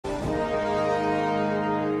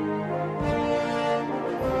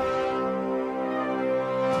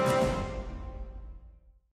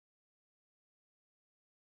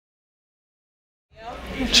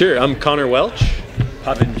Sure, I'm Conor Welch.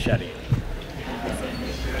 Pavun Shetty.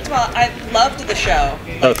 Well, I loved the show.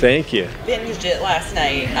 Oh, thank you. Binged it last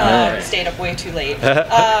night. Stayed up way too late.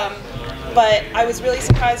 But I was really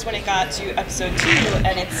surprised when it got to episode 2,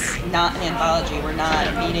 and it's not an anthology. We're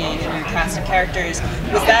not meeting a new cast of characters.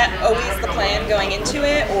 Was that always the plan going into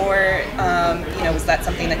it, or was that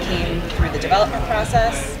something that came through the development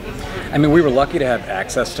process? I mean, we were lucky to have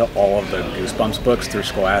access to all of the Goosebumps books through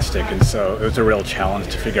Scholastic, and so it was a real challenge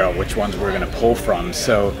to figure out which ones we were going to pull from.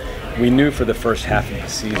 So we knew for the first half of the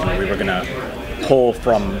season we were going to pull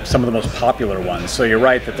from some of the most popular ones. So you're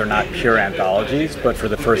right that they're not pure anthologies, but for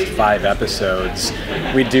the first 5 episodes,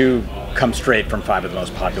 we do come straight from 5 of the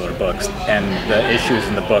most popular books, and the issues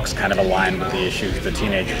in the books kind of align with the issues the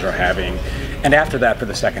teenagers are having. And after that, for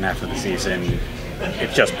the second half of the season,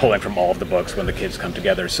 it's just pulling from all of the books when the kids come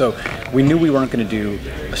together. So we knew we weren't going to do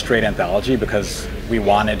a straight anthology because we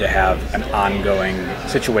wanted to have an ongoing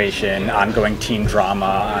situation, ongoing teen drama,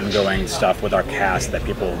 ongoing stuff with our cast that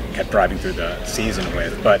people kept driving through the season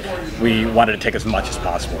with. But we wanted to take as much as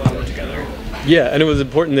possible and throw it together. Yeah, and it was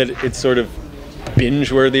important that it's sort of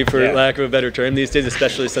binge-worthy, for lack of a better term, these days,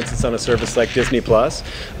 especially since it's on a service like Disney+.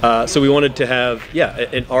 So we wanted to have,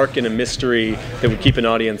 an arc and a mystery that would keep an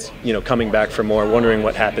audience, coming back for more, wondering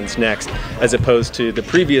what happens next, as opposed to the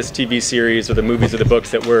previous TV series or the movies or the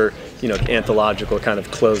books that were, anthological, kind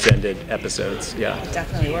of close-ended episodes. Yeah. It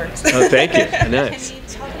definitely works. Oh, thank you. Nice. Can you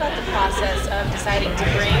talk about the process of deciding to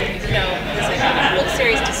bring, this book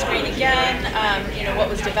series to screen again? What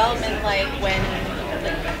was development like?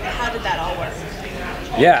 How did that all work?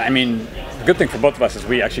 Yeah, I mean, the good thing for both of us is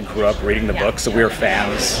we actually grew up reading the books, so we were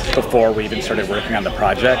fans before we even started working on the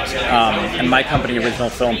project. And my company, Original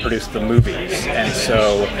Film, produced the movies, and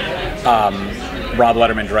so Rob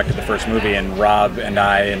Letterman directed the first movie, and Rob and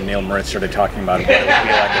I and Neil Moritz started talking about what it would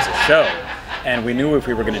be like as a show. And we knew if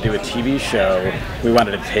we were going to do a TV show, we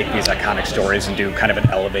wanted to take these iconic stories and do kind of an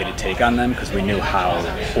elevated take on them because we knew how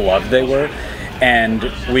loved they were.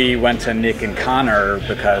 And we went to Nick and Connor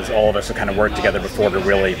because all of us had kind of worked together before to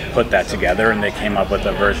really put that together, and they came up with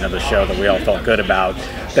a version of the show that we all felt good about,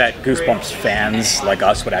 that Goosebumps fans like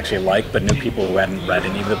us would actually like, but new people who hadn't read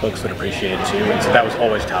any of the books would appreciate too. And so that was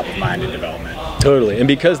always top of mind in development. Totally. And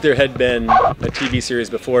because there had been a TV series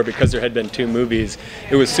before, because there had been 2 movies,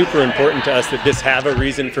 it was super important to us that this have a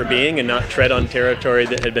reason for being and not tread on territory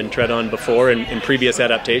that had been tread on before in previous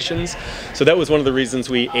adaptations. So that was one of the reasons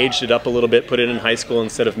we aged it up a little bit, put it in high school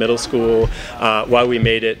instead of middle school, while we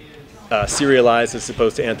made it serialized as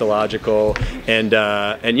opposed to anthological, and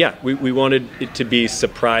we wanted it to be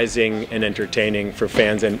surprising and entertaining for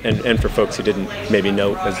fans and for folks who didn't maybe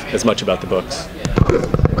know as much about the books.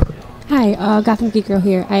 Hi, Gotham Geek Girl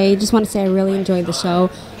here. I just want to say I really enjoyed the show,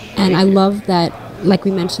 and I love that, like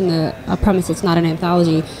we mentioned, the premise, it's not an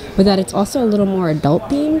anthology, but that it's also a little more adult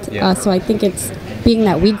themed. Yeah. So I think it's, being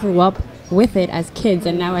that we grew up with it as kids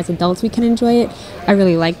and now as adults we can enjoy it, I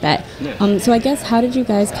really like that. Yeah. So I guess, how did you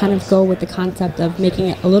guys kind of go with the concept of making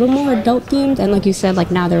it a little more adult themed, and like you said,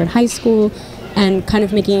 like now they're in high school, and kind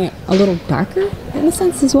of making it a little darker in a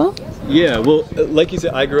sense as well? Yeah, well, like you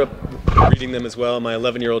said, I grew up reading them as well. My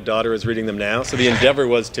 11-year-old daughter is reading them now, so the endeavor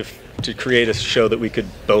was to create a show that we could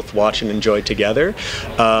both watch and enjoy together.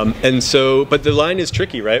 But the line is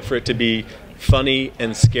tricky, right, for it to be funny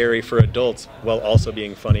and scary for adults while also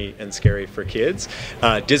being funny and scary for kids.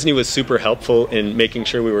 Disney was super helpful in making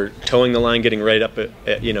sure we were towing the line, getting right up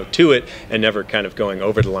to it, and never kind of going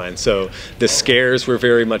over the line. So the scares were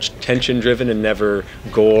very much tension driven and never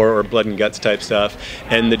gore or blood and guts type stuff.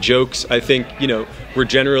 And the jokes, I think, were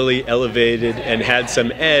generally elevated and had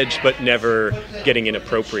some edge, but never getting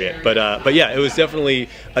inappropriate. But yeah, it was definitely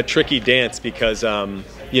a tricky dance because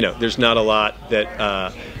there's not a lot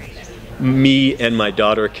that me and my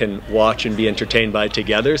daughter can watch and be entertained by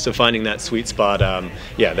together, so finding that sweet spot,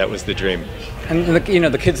 that was the dream. And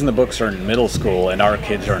the kids in the books are in middle school and our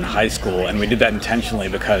kids are in high school, and we did that intentionally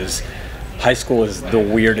because high school is the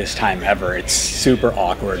weirdest time ever. It's super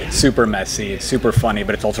awkward, it's super messy, it's super funny,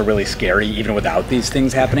 but it's also really scary even without these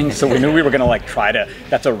things happening. So we knew we were going to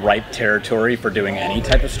that's a ripe territory for doing any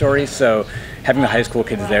type of story. So having the high school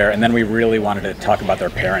kids there, and then we really wanted to talk about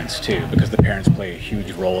their parents too, because the parents play a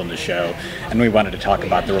huge role in the show, and we wanted to talk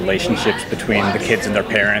about the relationships between the kids and their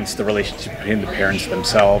parents, the relationship between the parents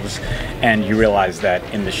themselves, and you realize that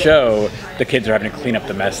in the show, the kids are having to clean up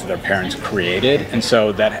the mess that their parents created, and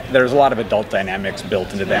so that there's a lot of adult dynamics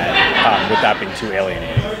built into that without being too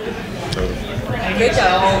alienating. Good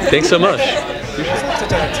job. Thanks so much.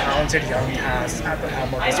 Such a talented young cast at the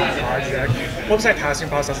helm of this project. What was that casting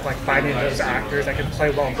process like, finding those actors that can play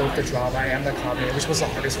well both the drama and the comedy, which was the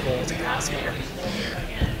hardest role to cast for?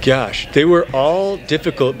 Gosh, they were all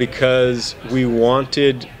difficult because we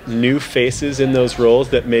wanted new faces in those roles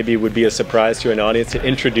that maybe would be a surprise to an audience, to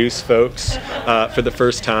introduce folks for the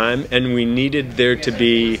first time, and we needed there to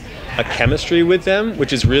be a chemistry with them,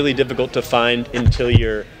 which is really difficult to find until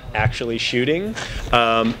you're actually shooting.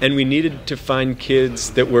 And we needed to find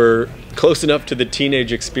kids that were close enough to the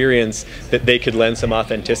teenage experience that they could lend some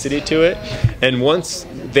authenticity to it. And once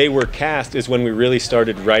they were cast is when we really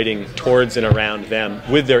started writing towards and around them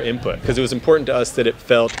with their input, because it was important to us that it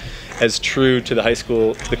felt as true to the high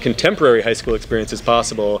school, the contemporary high school experience as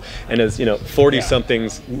possible. And as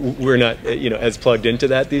 40-somethings, we're not as plugged into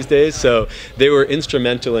that these days. So they were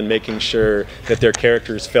instrumental in making sure that their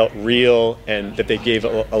characters felt real and that they gave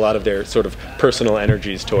a lot of their sort of personal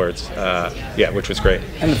energies towards, which was great.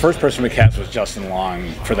 And the first person we cast was Justin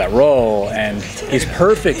Long for that role, and he's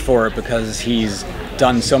perfect for it because he's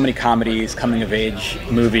done so many comedies, coming of age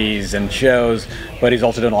movies and shows, but he's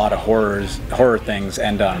also done a lot of horror things,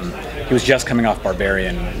 and he was just coming off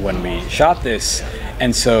Barbarian when we shot this,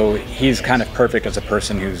 and so he's kind of perfect as a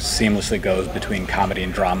person who seamlessly goes between comedy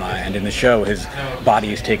and drama. And in the show, his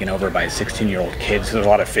body is taken over by a 16-year-old kid, so there's a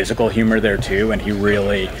lot of physical humor there too, and he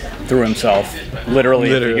really threw himself literally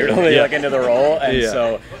like into the role, and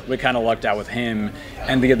so we kind of lucked out with him.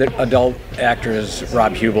 And the other adult actors,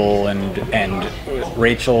 Rob Hubel and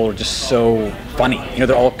Rachel, are just so funny.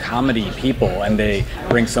 They're all comedy people, and they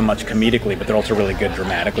bring so much comedically, but they're also really good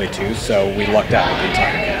dramatically too. So we lucked out with the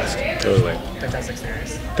entire cast. Totally. Fantastic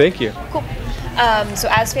series. Thank you. Cool. So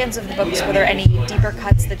as fans of the books, were there any deeper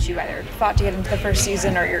cuts that you either thought to get into the first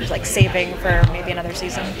season, or you're like saving for maybe another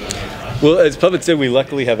season? Well, as Puppet said, we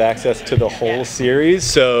luckily have access to the whole series,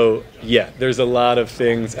 so there's a lot of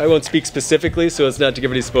things. I won't speak specifically, so as not to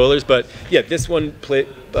give any spoilers, but this one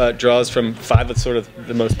draws from 5 of sort of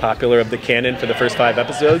the most popular of the canon for the first 5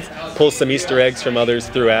 episodes, pulls some Easter eggs from others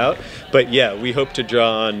throughout, but we hope to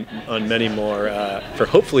draw on many more for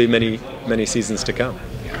hopefully many seasons to come.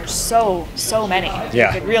 So many.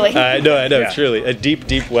 Yeah. You could really. I know, truly. A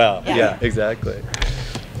deep well. Yeah, exactly.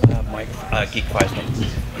 Mike, Mike, Geek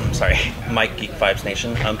Vibes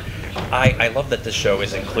Nation. I love that this show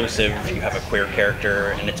is inclusive. You have a queer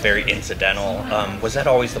character, and it's very incidental. Was that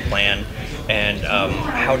always the plan? And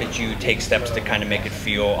how did you take steps to kind of make it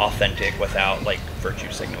feel authentic without, like,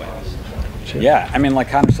 virtue signaling? Yeah, I mean, like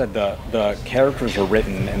Conor said, the characters were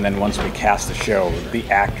written, and then once we cast the show, the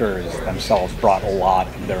actors themselves brought a lot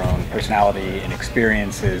of their own personality and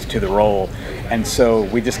experiences to the role, and so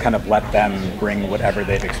we just kind of let them bring whatever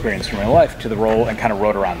they've experienced in real life to the role and kind of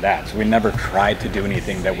wrote around that. So we never tried to do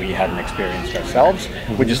anything that we hadn't experienced ourselves.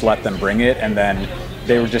 We just let them bring it, and then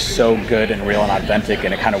they were just so good and real and authentic,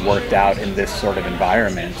 and it kind of worked out in this sort of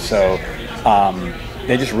environment. So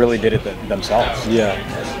they just really did it themselves. Yeah.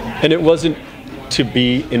 And it wasn't to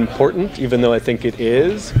be important, even though I think it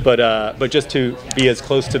is, but just to be as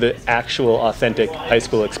close to the actual authentic high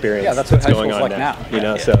school experience. Yeah, that's what high going school's on like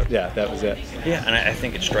now. So that was it. Yeah, and I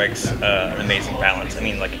think it strikes an amazing balance. I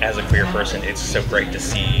mean, like, as a queer person, it's so great to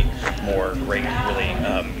see more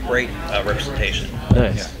great representation.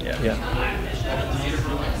 Nice. Yeah.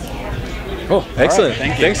 Cool. Excellent. Right,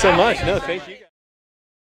 thank you. Thanks so much. No, thank you.